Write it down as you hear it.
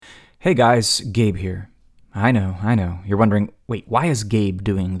Hey guys, Gabe here. I know. You're wondering, wait, why is Gabe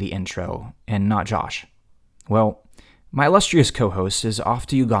doing the intro and not Josh? Well, my illustrious co-host is off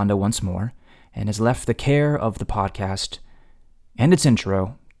to Uganda once more and has left the care of the podcast and its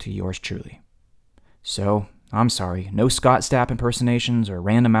intro to yours truly. So, I'm sorry, no Scott Stapp impersonations or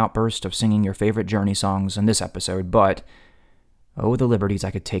random outburst of singing your favorite Journey songs in this episode, but oh, the liberties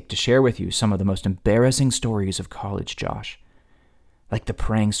I could take to share with you some of the most embarrassing stories of college, Josh. Like the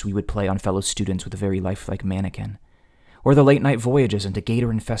pranks we would play on fellow students with a very lifelike mannequin, or the late-night voyages into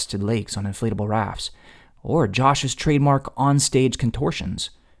gator-infested lakes on inflatable rafts, or Josh's trademark on-stage contortions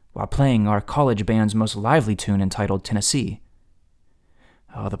while playing our college band's most lively tune entitled Tennessee.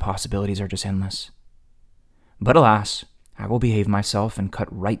 Oh, the possibilities are just endless. But alas, I will behave myself and cut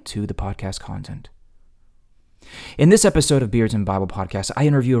right to the podcast content. In this episode of Beards and Bible Podcast, I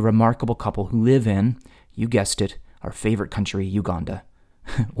interview a remarkable couple who live in, you guessed it, our favorite country, Uganda.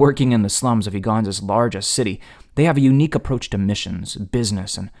 Working in the slums of Uganda's largest city, they have a unique approach to missions,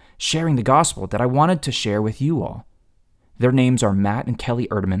 business, and sharing the gospel that I wanted to share with you all. Their names are Matt and Kelly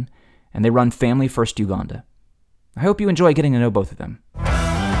Erdman, and they run Family First Uganda. I hope you enjoy getting to know both of them.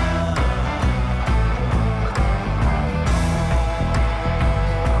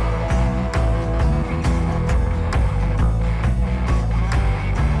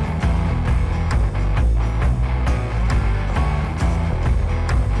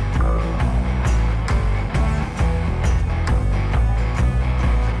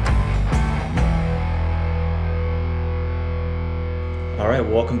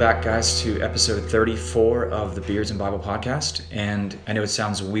 Welcome back, guys, to episode 34 of the Beards and Bible Podcast. And I know it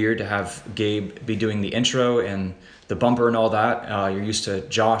sounds weird to have Gabe be doing the intro and the bumper and all that. You're used to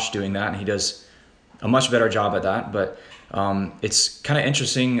Josh doing that, and he does a much better job at that. But it's kind of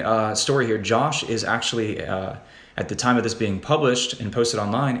interesting story here. Josh is actually, at the time of this being published and posted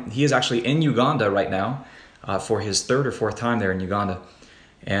online, he is actually in Uganda right now for his third or fourth time there in Uganda.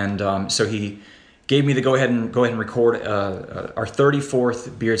 And so he gave me the go ahead and record our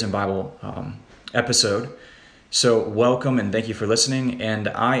 34th Beards and Bible episode. So welcome and thank you for listening. And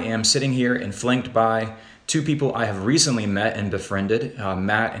I am sitting here and flanked by two people I have recently met and befriended,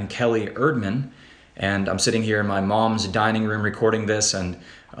 Matt and Kelly Erdman. And I'm sitting here in my mom's dining room recording this, and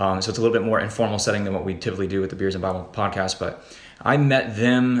so it's a little bit more informal setting than what we typically do with the Beards and Bible podcast. But I met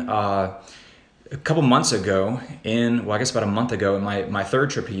them a couple months ago about a month ago in my third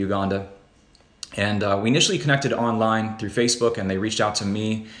trip to Uganda. And we initially connected online through Facebook, and they reached out to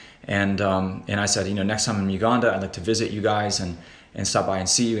me, and I said, next time I'm in Uganda, I'd like to visit you guys and stop by and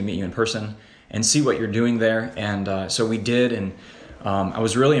see you and meet you in person and see what you're doing there. And so we did, and I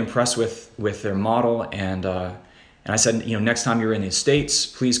was really impressed with their model, and I said, next time you're in the States,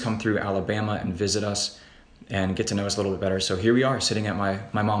 please come through Alabama and visit us and get to know us a little bit better. So here we are, sitting at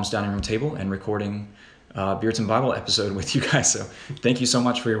my mom's dining room table and recording Beards and Bible episode with you guys. So thank you so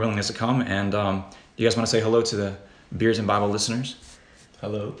much for your willingness to come. And you guys want to say hello to the Beards and Bible listeners?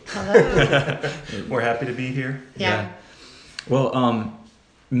 Hello. Hello. We're happy to be here. Yeah. Well,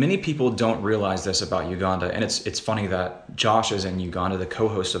 many people don't realize this about Uganda, and it's funny that Josh is in Uganda, the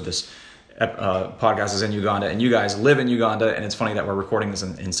co-host of this podcast is in Uganda, and you guys live in Uganda, and it's funny that we're recording this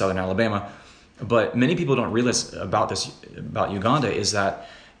in southern Alabama. But many people don't realize about Uganda is that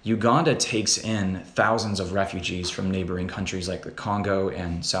Uganda takes in thousands of refugees from neighboring countries like the Congo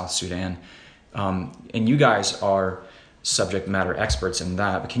and South Sudan. And you guys are subject matter experts in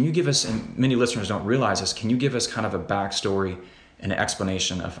that. But can you give us, and many listeners don't realize this, can you give us kind of a backstory and an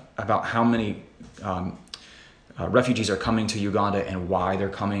explanation about how many refugees are coming to Uganda and why they're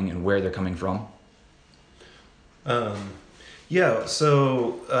coming and where they're coming from?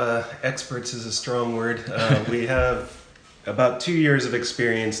 So experts is a strong word. We have about 2 years of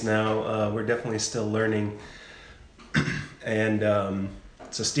experience now. We're definitely still learning, and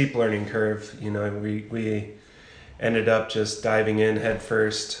it's a steep learning curve. We ended up just diving in head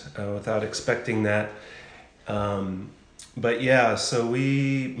first without expecting that. So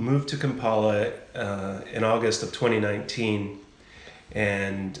we moved to Kampala in August of 2019,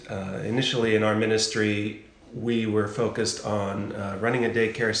 and initially in our ministry, we were focused on running a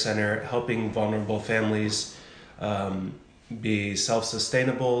daycare center, helping vulnerable families be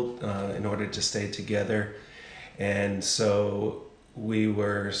self-sustainable in order to stay together. And so we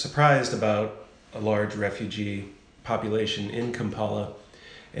were surprised about a large refugee population in Kampala,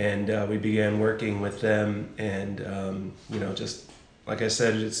 and we began working with them, and just like I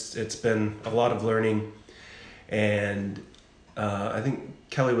said, it's been a lot of learning. And I think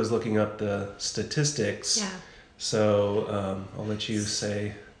Kelly was looking up the statistics. Yeah. So I'll let you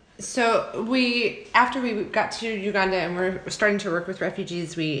say So after we got to Uganda and we're starting to work with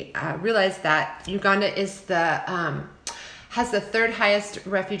refugees, we realized that Uganda has the third highest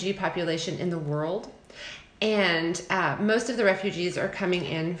refugee population in the world. And most of the refugees are coming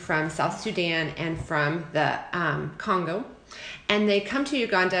in from South Sudan and from the Congo. And they come to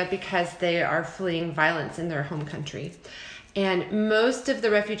Uganda because they are fleeing violence in their home country. And most of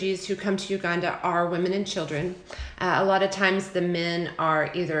the refugees who come to Uganda are women and children. A lot of times the men are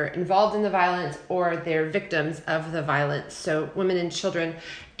either involved in the violence or they're victims of the violence. So women and children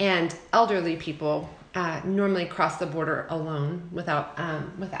and elderly people normally cross the border alone without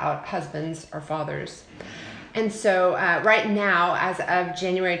husbands or fathers. And so right now, as of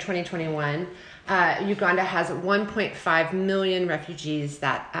January 2021, Uganda has 1.5 million refugees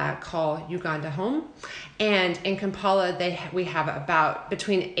that call Uganda home. And in Kampala, we have about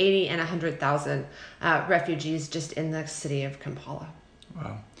between 80 and 100,000 refugees just in the city of Kampala.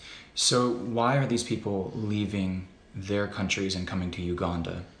 Wow. So why are these people leaving their countries and coming to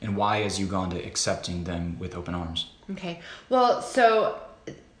Uganda? And why is Uganda accepting them with open arms? Okay. Well, so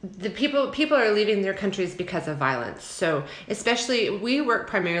the people are leaving their countries because of violence. So especially we work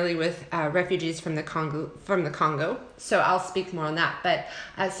primarily with refugees from the Congo. So I'll speak more on that. But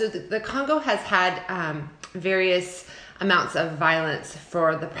so the Congo has had various amounts of violence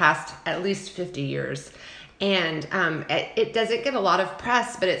for the past at least 50 years. And it doesn't get a lot of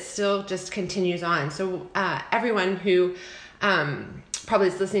press, but it still just continues on. So everyone who probably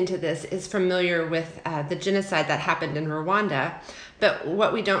is listening to this is familiar with the genocide that happened in Rwanda. But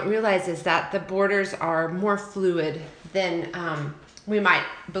what we don't realize is that the borders are more fluid than we might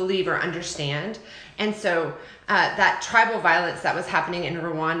believe or understand. And so that tribal violence that was happening in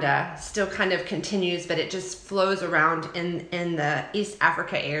Rwanda still kind of continues, but it just flows around in the East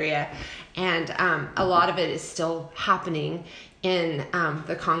Africa area. And a lot of it is still happening in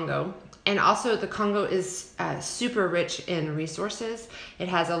the Congo. And also the Congo is super rich in resources. It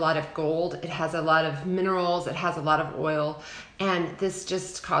has a lot of gold, it has a lot of minerals, it has a lot of oil. And this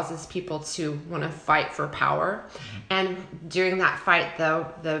just causes people to want to fight for power. And during that fight, though,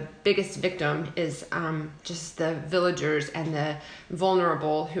 the biggest victim is just the villagers and the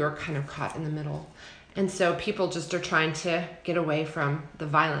vulnerable who are kind of caught in the middle. And so people just are trying to get away from the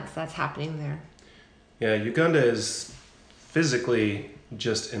violence that's happening there. Yeah, Uganda is physically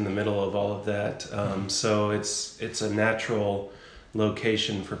just in the middle of all of that. So it's a natural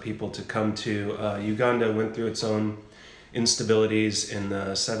location for people to come to. Uganda went through its own instabilities in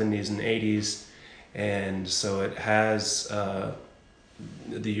the 70s and 80s, and so it has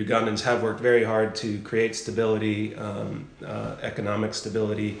the Ugandans have worked very hard to create stability, economic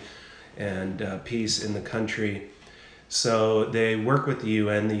stability, and peace in the country. So they work with the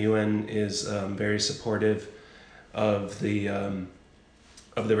UN. The UN is very supportive of the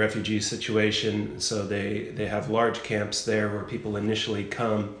refugee situation. So they have large camps there where people initially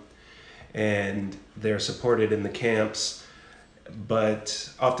come, and they're supported in the camps. But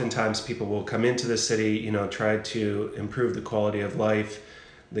oftentimes people will come into the city, try to improve the quality of life.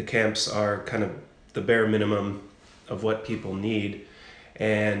 The camps are kind of the bare minimum of what people need.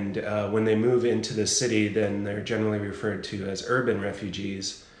 And when they move into the city, then they're generally referred to as urban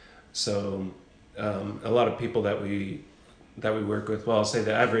refugees. So a lot of people that we work with, well, I'll say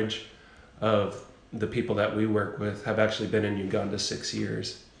the average of the people that we work with have actually been in Uganda 6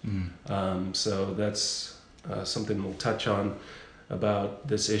 years. So that's something we'll touch on about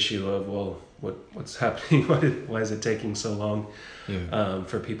this issue of, well, what's happening? Why is it taking so long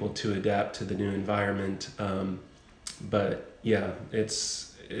for people to adapt to the new environment? But yeah,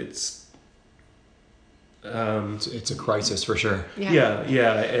 it's a crisis for sure. Yeah,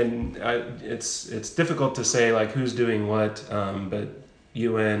 and it's difficult to say like who's doing what, but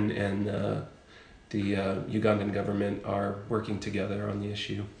UN and the Ugandan government are working together on the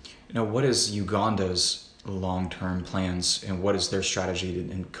issue. Now, what is Uganda's long-term plans, and what is their strategy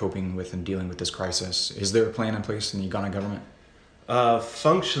in coping with and dealing with this crisis? Is there a plan in place in the Ugandan government?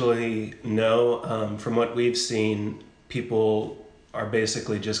 Functionally, no. From what we've seen, people are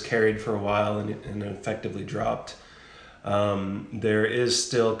basically just carried for a while and effectively dropped. There is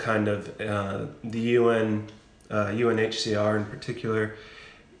still kind of the UN, UNHCR in particular,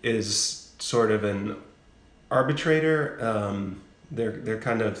 is sort of an arbitrator. They're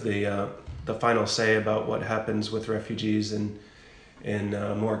kind of the final say about what happens with refugees in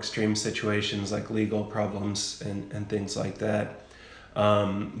more extreme situations like legal problems and things like that.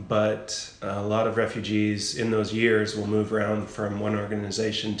 But a lot of refugees in those years will move around from one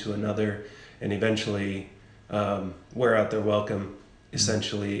organization to another and eventually wear out their welcome,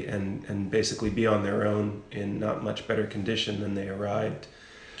 essentially, and basically be on their own in not much better condition than they arrived.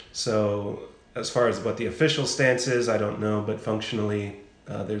 So as far as what the official stance is, I don't know, but functionally,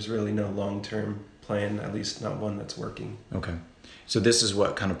 there's really no long-term plan, at least not one that's working. Okay. So this is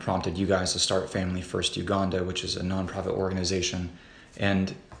what kind of prompted you guys to start Family First Uganda, which is a nonprofit organization.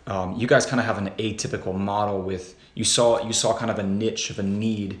 And you guys kind of have an atypical model with, you saw kind of a niche of a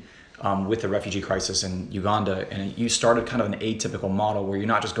need with the refugee crisis in Uganda, and you started kind of an atypical model where you're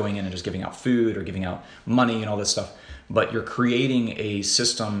not just going in and just giving out food or giving out money and all this stuff, but you're creating a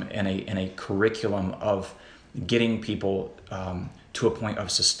system and a curriculum of getting people to a point of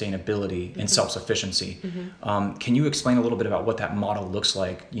sustainability and self-sufficiency. Can you explain a little bit about what that model looks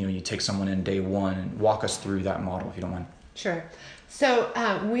like? You take someone in day one and walk us through that model, if you don't mind. Sure. So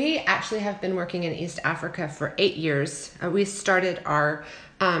we actually have been working in East Africa for 8 years. We started our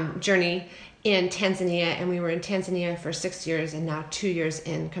journey in Tanzania, and we were in Tanzania for 6 years and now 2 years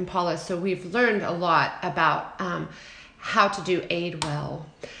in Kampala. So we've learned a lot about how to do aid well.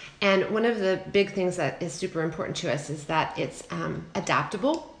 And one of the big things that is super important to us is that it's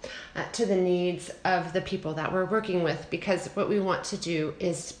adaptable to the needs of the people that we're working with, because what we want to do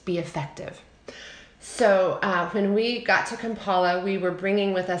is be effective. So when we got to Kampala, we were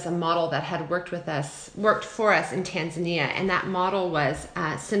bringing with us a model that had worked for us in Tanzania, and that model was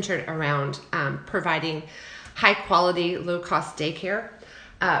centered around providing high quality, low cost daycare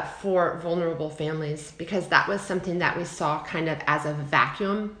for vulnerable families, because that was something that we saw kind of as a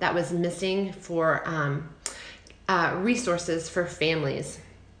vacuum that was missing for resources for families.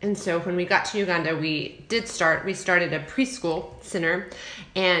 And so when we got to Uganda, we started a preschool center.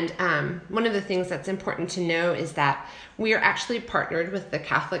 And one of the things that's important to know is that we are actually partnered with the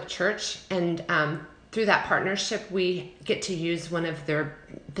Catholic Church. And through that partnership, we get to use one of their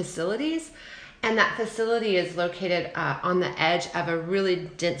facilities. And that facility is located on the edge of a really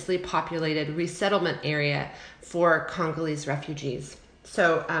densely populated resettlement area for Congolese refugees.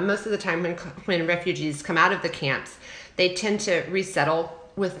 So most of the time when refugees come out of the camps, they tend to resettle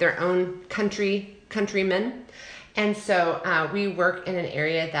with their own countrymen. And so we work in an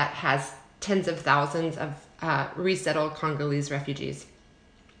area that has tens of thousands of resettled Congolese refugees.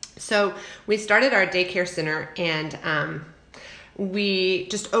 So we started our daycare center, and we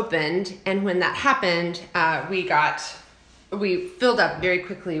just opened. And when that happened, we filled up very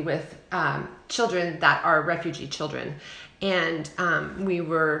quickly with children that are refugee children. And we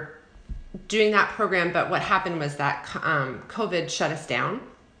were doing that program, but what happened was that COVID shut us down.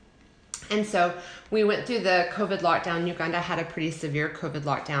 And so we went through the COVID lockdown. Uganda had a pretty severe COVID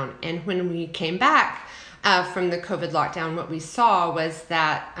lockdown. And when we came back from the COVID lockdown, what we saw was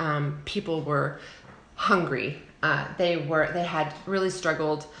that people were hungry. They had really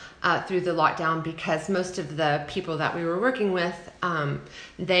struggled through the lockdown, because most of the people that we were working with,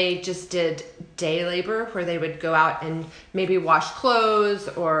 they just did day labor, where they would go out and maybe wash clothes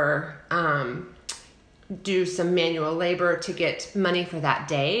or do some manual labor to get money for that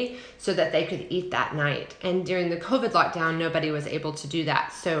day so that they could eat that night. And during the COVID lockdown, nobody was able to do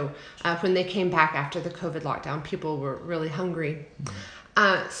that. So when they came back after the COVID lockdown, people were really hungry.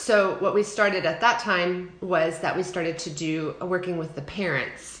 So what we started at that time was that we started to do working with the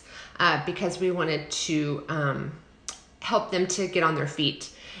parents, because we wanted to help them to get on their feet.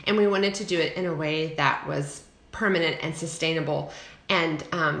 And we wanted to do it in a way that was permanent and sustainable, and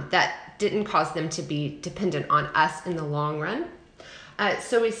that didn't cause them to be dependent on us in the long run.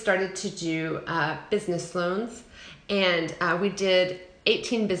 So we started to do business loans, and we did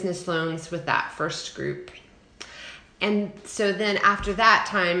 18 business loans with that first group. And so then after that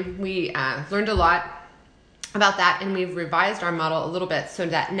time, we learned a lot about that, and we've revised our model a little bit so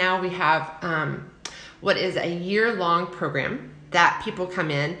that now we have what is a year-long program that people come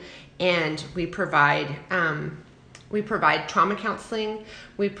in, and we provide trauma counseling,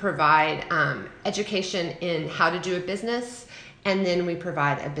 we provide education in how to do a business, and then we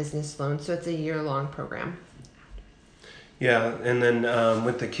provide a business loan. So it's a year-long program. Yeah, and then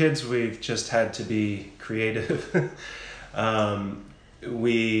with the kids, we've just had to be creative.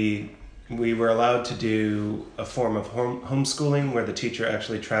 We were allowed to do a form of homeschooling where the teacher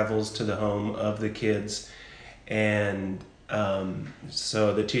actually travels to the home of the kids, and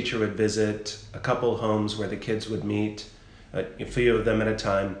so the teacher would visit a couple homes where the kids would meet, a few of them at a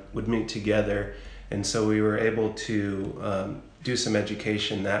time would meet together, and so we were able to do some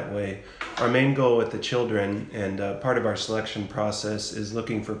education that way. Our main goal with the children, and part of our selection process, is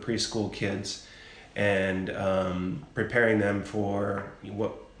looking for preschool kids and preparing them for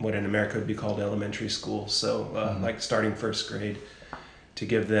what in America would be called elementary school. So like starting first grade, to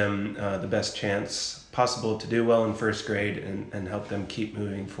give them the best chance possible to do well in first grade, and help them keep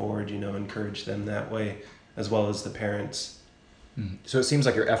moving forward, encourage them that way, as well as the parents. So it seems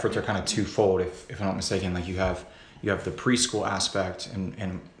like your efforts are kind of twofold, if I'm not mistaken. Like you have the preschool aspect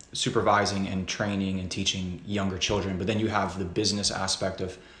and supervising and training and teaching younger children, but then you have the business aspect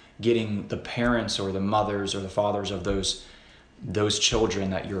of getting the parents or the mothers or the fathers of those children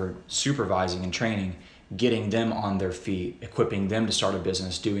that you're supervising and training, getting them on their feet, equipping them to start a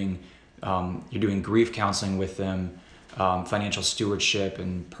business, you're doing grief counseling with them, financial stewardship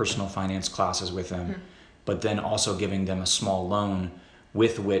and personal finance classes with them, but then also giving them a small loan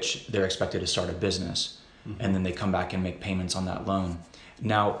with which they're expected to start a business. And then they come back and make payments on that loan.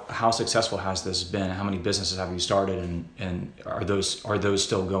 Now, how successful has this been? How many businesses have you started, and are those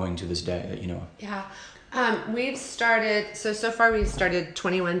still going to this day that you know of? Yeah. We've started, so far we've started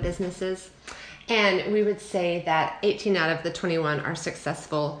 21 businesses, and we would say that 18 out of the 21 are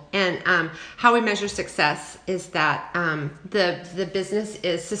successful. And how we measure success is that the business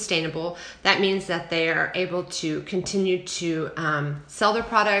is sustainable. That means that they are able to continue to sell their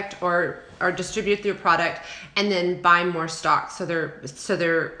product or distribute their product and then buy more stock. So they're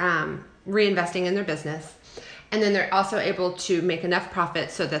reinvesting in their business. And then they're also able to make enough profit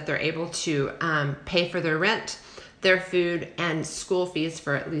so that they're able to pay for their rent, their food, and school fees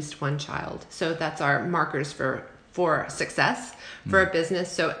for at least one child. So that's our markers for success for a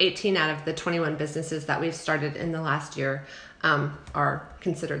business. So 18 out of the 21 businesses that we've started in the last year are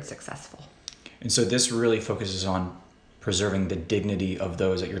considered successful. And so this really focuses on preserving the dignity of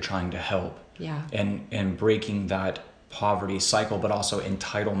those that you're trying to help. Yeah. And breaking that poverty cycle, but also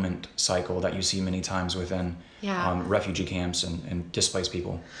entitlement cycle that you see many times within refugee camps and displaced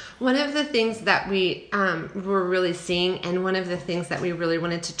people. One of the things that we were really seeing, and one of the things that we really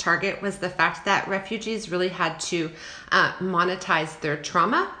wanted to target, was the fact that refugees really had to monetize their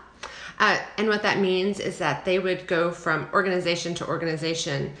trauma. And what that means is that they would go from organization to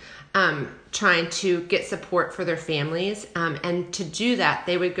organization trying to get support for their families. And to do that,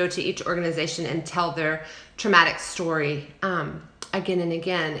 they would go to each organization and tell their traumatic story again and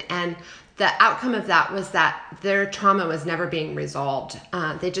again. And the outcome of that was that their trauma was never being resolved.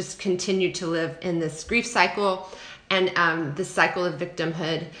 They just continued to live in this grief cycle and this cycle of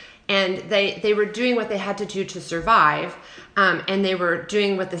victimhood. And they were doing what they had to do to survive. And they were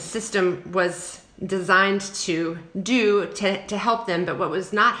doing what the system was designed to do to help them. But what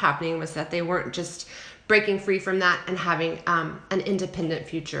was not happening was that they weren't just breaking free from that and having an independent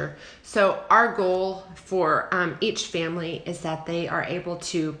future. So our goal for each family is that they are able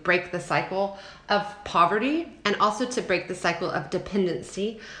to break the cycle of poverty and also to break the cycle of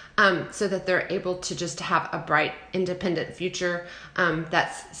dependency, so that they're able to just have a bright, independent future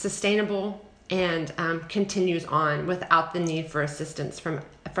that's sustainable and continues on without the need for assistance from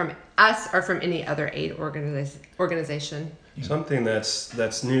us or from any other aid organization. Something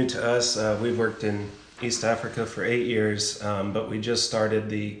that's new to us, we've worked in East Africa for 8 years, but we just started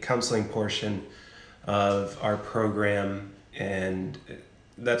the counseling portion of our program, and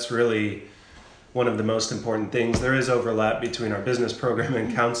that's really one of the most important things. There is overlap between our business program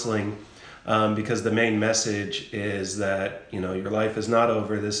and counseling, because the main message is that, you know, your life is not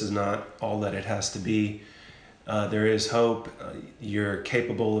over. This is not all that it has to be. There is hope. You're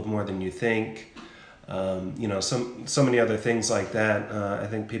capable of more than you think. You know, so many other things like that. I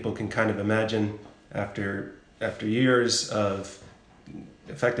think people can kind of imagine after years of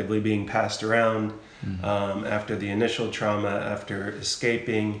effectively being passed around, after the initial trauma, after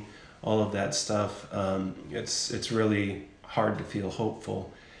escaping all of that stuff, it's really hard to feel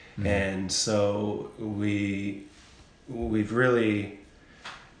hopeful. And so we've really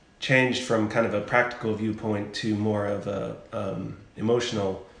changed from kind of a practical viewpoint to more of a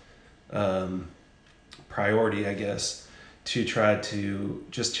emotional priority, I guess, to try to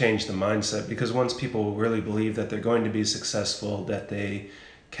just change the mindset. Because once people really believe that they're going to be successful, that they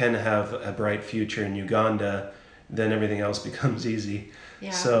can have a bright future in Uganda, then everything else becomes easy. Yeah.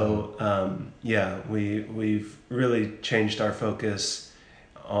 So we've really changed our focus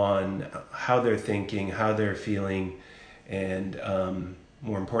on how they're thinking, how they're feeling, and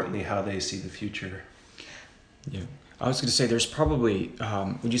more importantly, how they see the future. Yeah, I was going to say there's probably,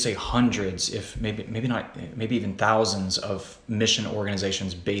 would you say hundreds, if maybe even thousands of mission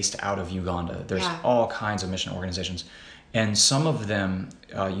organizations based out of Uganda. There's all kinds of mission organizations, and some of them,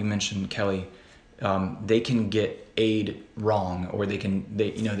 you mentioned, Kelly, they can get aid wrong, or you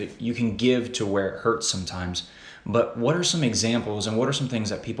can give to where it hurts sometimes. But what are some examples, and what are some things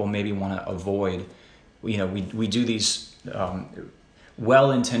that people maybe want to avoid? You know, we do these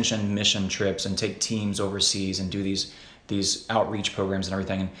well-intentioned mission trips and take teams overseas and do these outreach programs and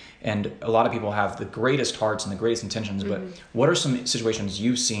everything. And a lot of people have the greatest hearts and the greatest intentions. But what are some situations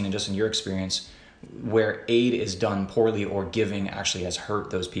you've seen, and just in your experience, where aid is done poorly or giving actually has hurt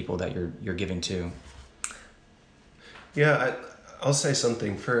those people that you're giving to? Yeah, I'll say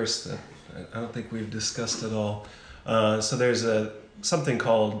something first that I don't think we've discussed at all. So there's something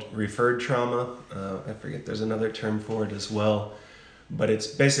called referred trauma. I forget, there's another term for it as well. But it's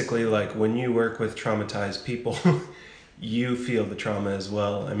basically like when you work with traumatized people, you feel the trauma as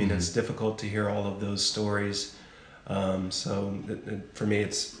well. I mean, it's difficult to hear all of those stories. For me,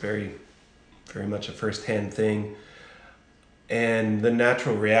 it's very, very much a first-hand thing. And the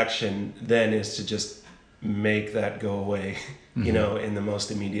natural reaction then is to just make that go away, you know, in the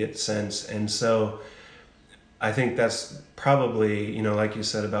most immediate sense. And so I think that's probably, you know, like you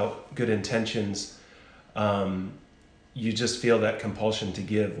said about good intentions, you just feel that compulsion to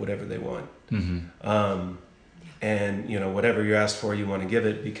give whatever they want. And, you know, whatever you ask for, you want to give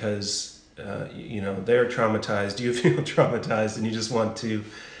it because, you know, they're traumatized, you feel traumatized, and you just want to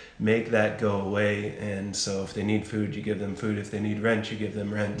make that go away. And so if they need food, you give them food. If they need rent, you give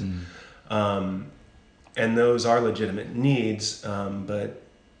them rent. And those are legitimate needs, but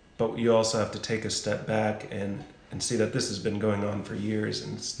you also have to take a step back and see that this has been going on for years,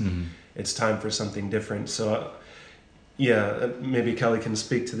 and it's time for something different. So, maybe Kelly can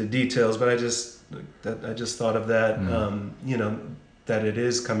speak to the details, but I just thought of that. You know, that it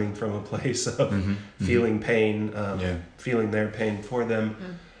is coming from a place of feeling pain, feeling their pain for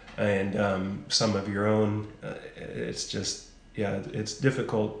them, and some of your own. It's just it's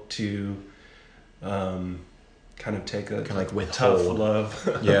difficult to kind of take a tough love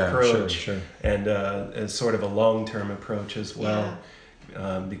approach, and it's sort of a long-term approach as well,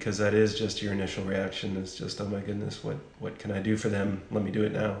 because that is just your initial reaction. It's just, oh my goodness, what can I do for them? Let me do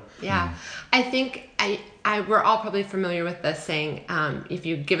it now. I think we're all probably familiar with the saying, if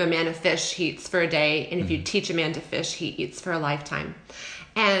you give a man a fish, he eats for a day, and if you teach a man to fish, he eats for a lifetime.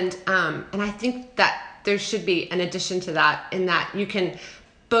 And I think that there should be an addition to that, in that you can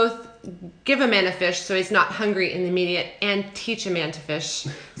both give a man a fish so he's not hungry in the immediate, and teach a man to fish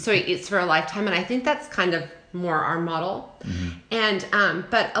so he eats for a lifetime. And I think that's kind of more our model. And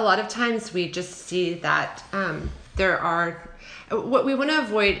but a lot of times we just see that what we want to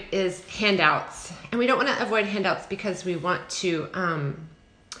avoid is handouts, and we don't want to avoid handouts because we want to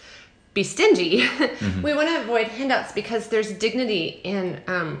be stingy. We want to avoid handouts because there's dignity in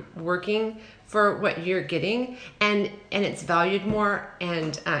working for what you're getting, and it's valued more,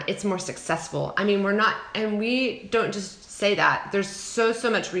 and it's more successful. I mean, we don't just say that. There's so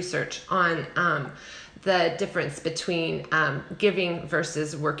much research on the difference between giving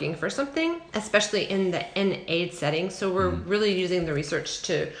versus working for something, especially in the aid setting. So we're really using the research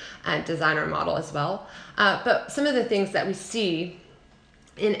to design our model as well. But some of the things that we see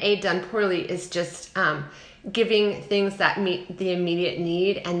in aid done poorly is just giving things that meet the immediate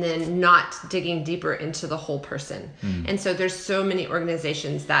need, and then not digging deeper into the whole person. And so there's so many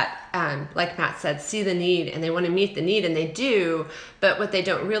organizations that, like Matt said, see the need and they want to meet the need, and they do, but what they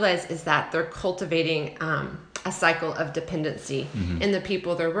don't realize is that they're cultivating a cycle of dependency in the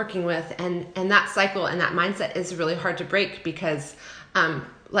people they're working with, and that cycle and that mindset is really hard to break, because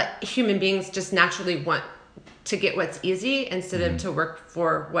like human beings just naturally want to get what's easy instead of to work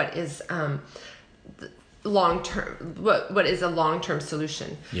for what is long-term, what is a long-term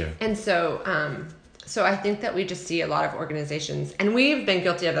solution. And so I think that we just see a lot of organizations, and we've been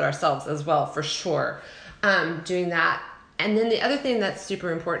guilty of it ourselves as well, for sure, doing that. And then the other thing that's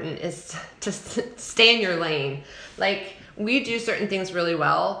super important is to stay in your lane. Like, we do certain things really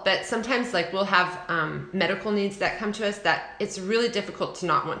well, but sometimes, like, we'll have medical needs that come to us that it's really difficult to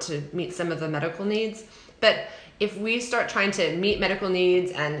not want to meet some of the medical needs. But if we start trying to meet medical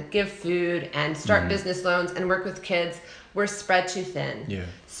needs and give food and start business loans and work with kids, we're spread too thin.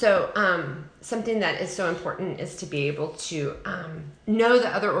 So something that is so important is to be able to know the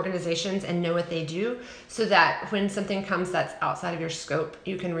other organizations and know what they do, so that when something comes that's outside of your scope,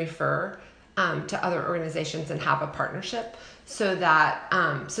 you can refer to other organizations and have a partnership, so that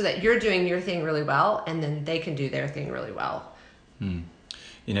you're doing your thing really well, and then they can do their thing really well.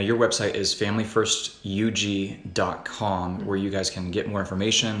 You know, your website is familyfirstug.com, where you guys can get more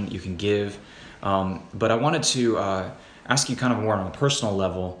information, you can give. But I wanted to ask you kind of more on a personal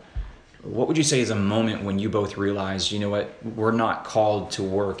level, what would you say is a moment when you both realized, you know what, we're not called to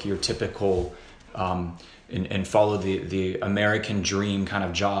work your typical and follow the American dream kind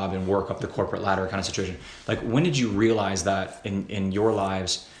of job and work up the corporate ladder kind of situation? Like, when did you realize that in your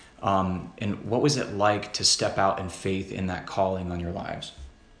lives? And what was it like to step out in faith in that calling on your lives?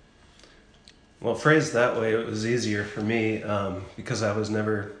 Well, phrased that way, it was easier for me because I was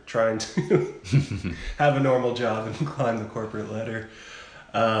never trying to have a normal job and climb the corporate ladder.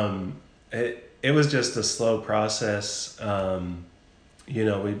 it was just a slow process. You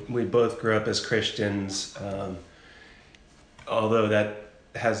know, we both grew up as Christians, although that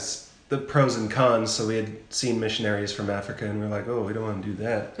has the pros and cons. So we had seen missionaries from Africa, and we were like, oh, we don't want to do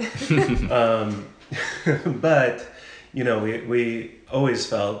that. But you know, we always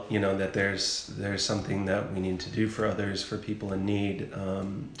felt, you know, that there's something that we need to do for others, for people in need,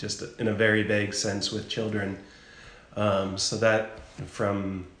 just in a very vague sense with children. So that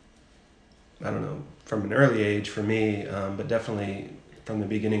from, I don't know, from an early age for me, but definitely from the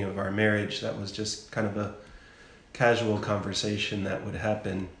beginning of our marriage, that was just kind of a casual conversation that would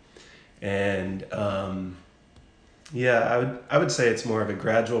happen. And yeah, I would say it's more of a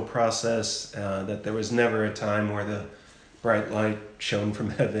gradual process, that there was never a time where the bright light shone from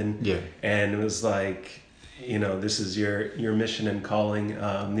heaven. Yeah. And it was like, you know, this is your mission and calling.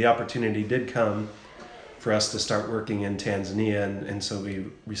 The opportunity did come for us to start working in Tanzania, and so we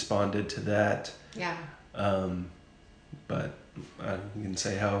responded to that. Yeah. But you can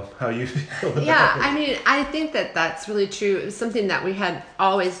say how you feel about Yeah, it. I mean, I think that that's really true. It was something that we had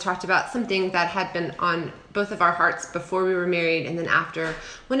always talked about, something that had been on both of our hearts before we were married and then after.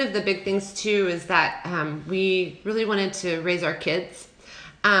 One of the big things, too, is that we really wanted to raise our kids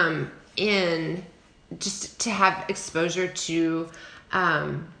in just to have exposure to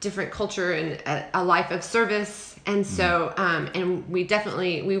different culture and a life of service. And so, and we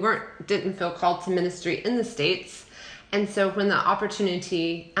didn't feel called to ministry in the States. And so when the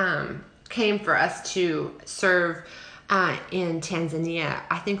opportunity came for us to serve in Tanzania,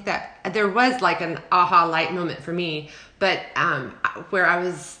 I think that there was like an aha light moment for me, but where I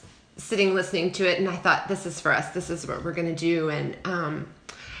was sitting listening to it and I thought, this is for us, this is what we're going to do. And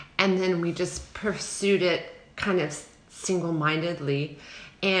then we just pursued it kind of single-mindedly.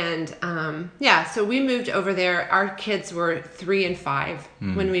 And yeah, so we moved over there. Our kids were 3 and 5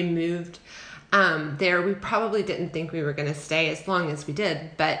 when we moved. There, we probably didn't think we were going to stay as long as we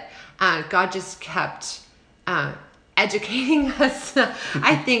did, but God just kept educating us.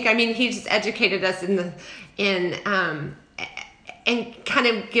 I mean, He just educated us and kind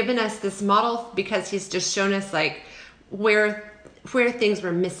of given us this model, because He's just shown us like where things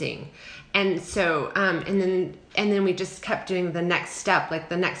were missing, and so and then we just kept doing the next step, like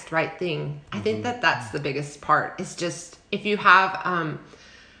the next right thing. I think that that's the biggest part. Is just if you have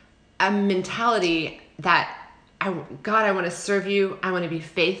a mentality that God, I want to serve you, I want to be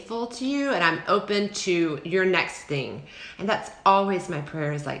faithful to you, and I'm open to your next thing. And that's always my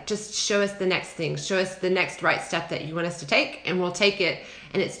prayer, is like, just show us the next thing, show us the next right step that you want us to take, and we'll take it.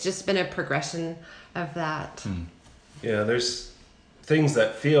 And it's just been a progression of that. Yeah, there's things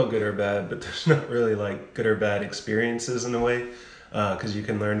that feel good or bad, but there's not really like good or bad experiences in a way, because you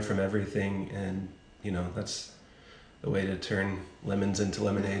can learn from everything, and you know, that's the way to turn lemons into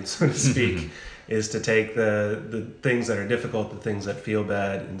lemonade, so to speak, is to take the things that are difficult, the things that feel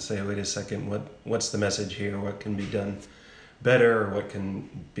bad, and say, wait a second, what's the message here? What can be done better, or what can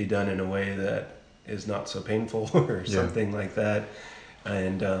be done in a way that is not so painful, or something like that.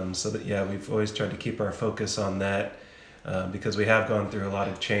 And so that, yeah, we've always tried to keep our focus on that, because we have gone through a lot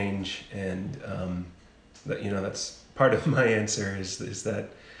of change, and that, you know, that's part of my answer is that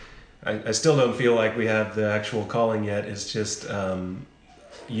I still don't feel like we have the actual calling yet. It's just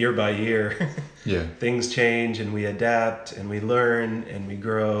year by year, things change, and we adapt, and we learn, and we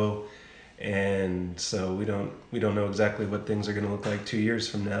grow, and so we don't know exactly what things are going to look like 2 years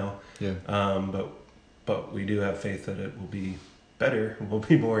from now. But we do have faith that it will be better. We'll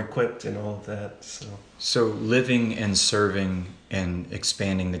be more equipped and all of that. So living and serving and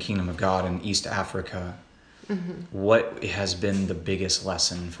expanding the kingdom of God in East Africa. What has been the biggest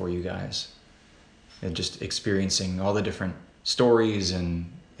lesson for you guys? And just experiencing all the different stories and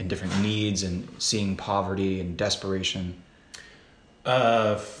different needs, and seeing poverty and desperation.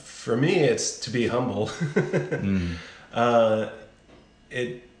 For me, it's to be humble.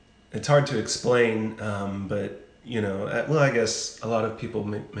 It's hard to explain, but you know, well, I guess a lot of people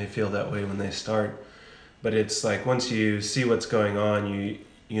may feel that way when they start. But it's like, once you see what's going on,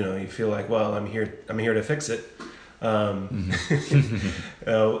 you know, you feel like, well, I'm here to fix it. You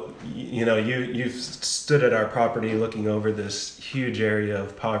know, you've stood at our property looking over this huge area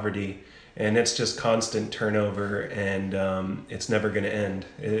of poverty, and it's just constant turnover, and it's never going to end.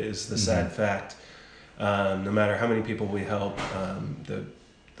 It is the sad fact. No matter how many people we help,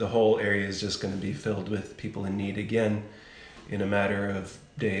 the whole area is just going to be filled with people in need again in a matter of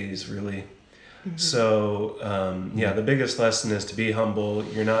days, really. So, yeah, the biggest lesson is to be humble.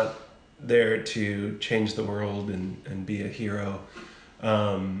 You're not there to change the world and be a hero.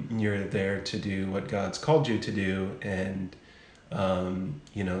 You're there to do what God's called you to do, and,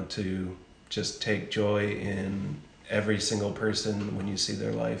 you know, to just take joy in every single person when you see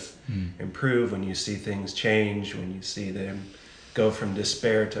their life improve, when you see things change, when you see them go from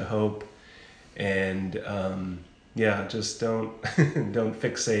despair to hope. And just don't don't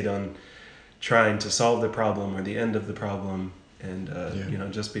fixate on trying to solve the problem or the end of the problem, and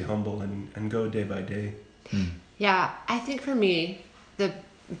just be humble and go day by day. Yeah, I think for me, the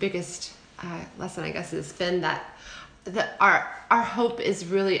biggest lesson, I guess, has been that our hope is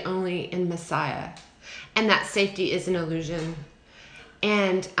really only in Messiah, and that safety is an illusion.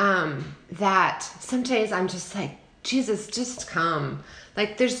 And that some days I'm just like, Jesus, just come.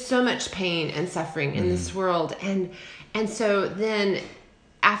 Like, there's so much pain and suffering in this world. And so then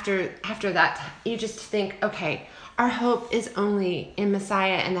after that, you just think, okay, our hope is only in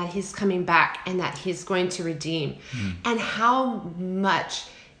Messiah, and that he's coming back, and that he's going to redeem. And how much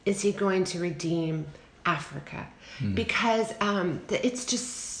is he going to redeem Africa? Because it's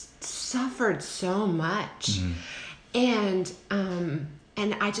just suffered so much. And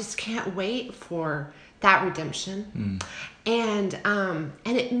I just can't wait for that redemption. And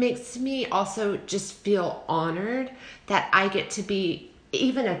it makes me also just feel honored that I get to be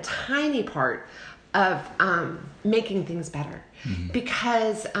even a tiny part of making things better.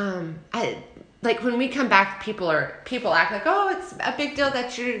 Because like when we come back, people act like, oh, it's a big deal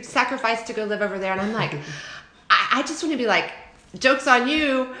that you're sacrificed to go live over there. And I'm like, I just want to be like, joke's on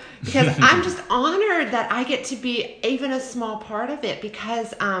you, because I'm just honored that I get to be even a small part of it,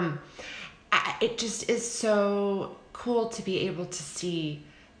 because it just is so cool to be able to see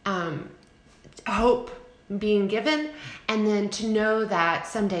hope being given, and then to know that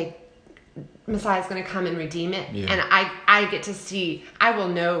someday Messiah is going to come and redeem it. Yeah. And I get to see, I will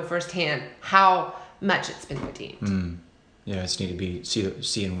know firsthand how much it's been redeemed. Yeah, it's neat to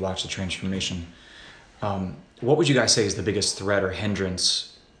see and watch the transformation. What would you guys say is the biggest threat or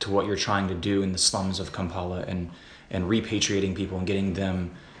hindrance to what you're trying to do in the slums of Kampala and repatriating people and getting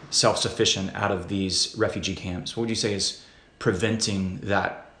them self-sufficient out of these refugee camps? What would you say is preventing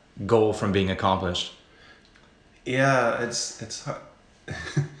that goal from being accomplished? Yeah, it's hard.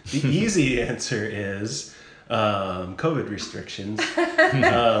 The easy answer is COVID restrictions.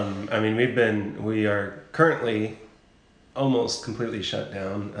 I mean, we are currently almost completely shut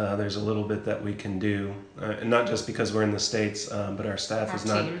down. There's a little bit that we can do, and not just because we're in the States, but our staff is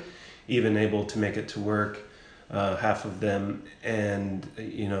not even able to make it to work. Half of them, and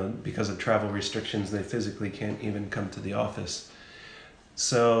because of travel restrictions, they physically can't even come to the office.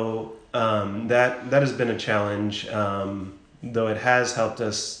 So that has been a challenge, though it has helped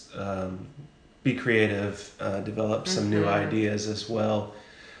us be creative, develop some new ideas as well.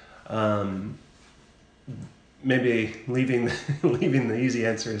 Maybe leaving the easy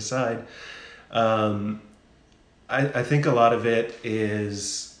answer aside, I think a lot of it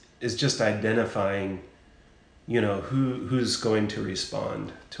is just identifying, who's going to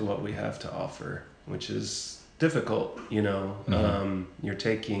respond to what we have to offer, which is difficult. You're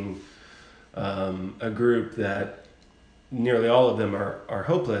taking a group that nearly all of them are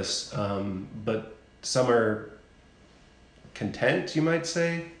hopeless, but some are content, you might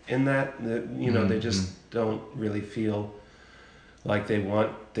say, in that they just don't really feel like they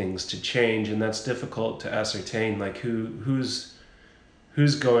want things to change, and that's difficult to ascertain. Like who's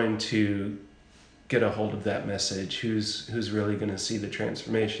going to get a hold of that message, who's really going to see the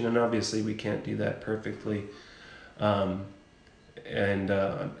transformation. And obviously we can't do that perfectly,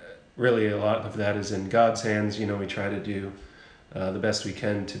 really a lot of that is in God's hands. We try to do the best we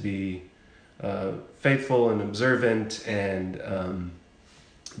can to be faithful and observant and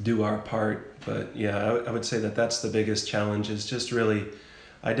do our part. But yeah, I would say that's the biggest challenge, is just really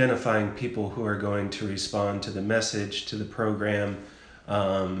identifying people who are going to respond to the message, to the program,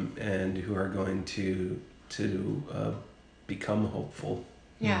 and who are going to become hopeful.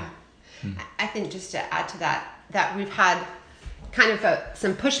 Yeah. I think just to add to that we've had kind of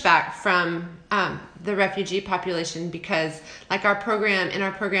some pushback from the refugee population, because like in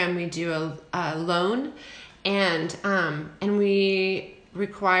our program we do a loan, and we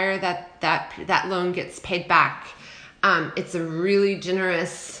require that loan gets paid back. It's a really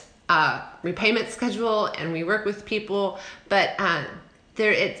generous repayment schedule, and we work with people, but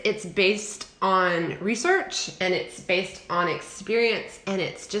it's based on research, and it's based on experience, and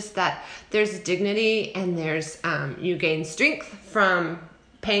it's just that there's dignity, and there's you gain strength from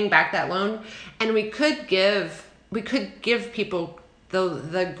paying back that loan. And we could give people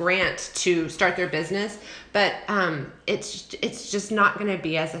the grant to start their business, but it's just not going to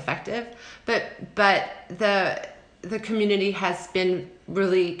be as effective. But the community has been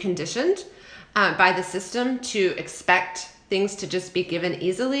really conditioned by the system to expect things to just be given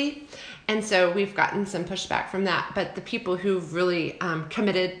easily. And so we've gotten some pushback from that. But the people who've really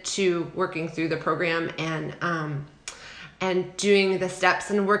committed to working through the program and doing the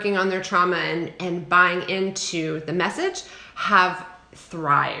steps and working on their trauma and buying into the message have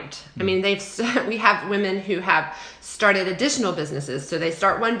thrived. I mean, we have women who have started additional businesses. So they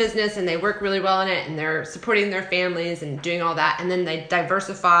start one business and they work really well in it and they're supporting their families and doing all that. And then they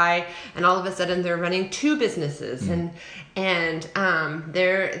diversify and all of a sudden they're running two businesses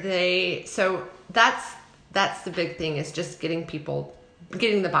so that's the big thing, is just getting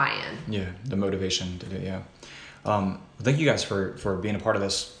the buy-in. Yeah. The motivation to do it. Yeah. Thank you guys for being a part of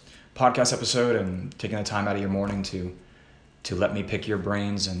this podcast episode and taking the time out of your morning to let me pick your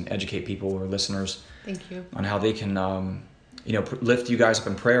brains and educate people or listeners. Thank you. On how they can, lift you guys up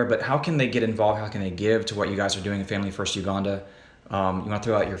in prayer. But how can they get involved? How can they give to what you guys are doing at Family First Uganda? You want to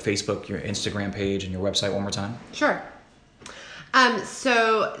throw out your Facebook, your Instagram page, and your website one more time? Sure.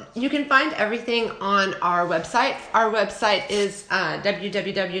 So you can find everything on our website. Our website is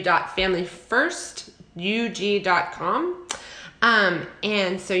www.familyfirstug.com.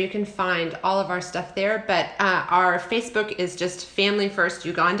 And so you can find all of our stuff there, but our Facebook is just Family First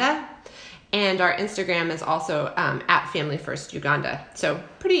Uganda, and our Instagram is also at Family First Uganda. So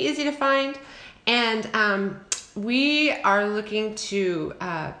pretty easy to find, and we are looking to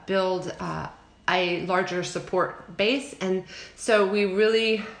build a larger support base, and so we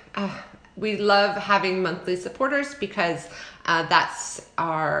really we love having monthly supporters because that's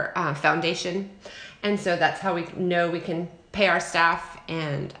our foundation, and so that's how we know we can pay our staff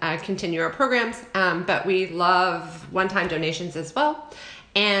and continue our programs. But we love one-time donations as well.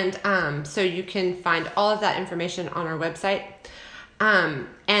 And so you can find all of that information on our website.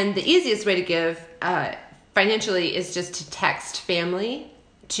 And the easiest way to give financially is just to text family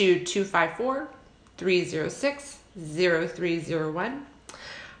to 254-306-0301.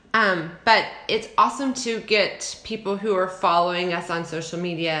 But it's awesome to get people who are following us on social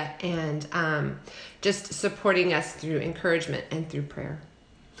media and just supporting us through encouragement and through prayer.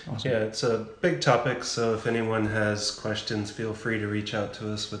 Awesome. Yeah, it's a big topic, so if anyone has questions, feel free to reach out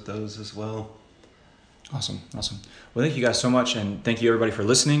to us with those as well. Awesome. Well, thank you guys so much, and thank you everybody for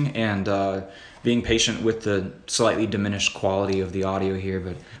listening and being patient with the slightly diminished quality of the audio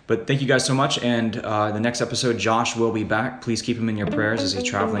here. But thank you guys so much, and the next episode, Josh will be back. Please keep him in your prayers as he's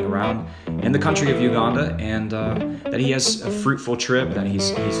traveling around in the country of Uganda, and that he has a fruitful trip, that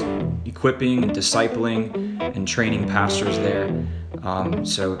he's equipping and discipling and training pastors there.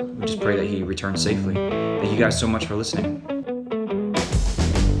 So we just pray that he returns safely. Thank you guys so much for listening.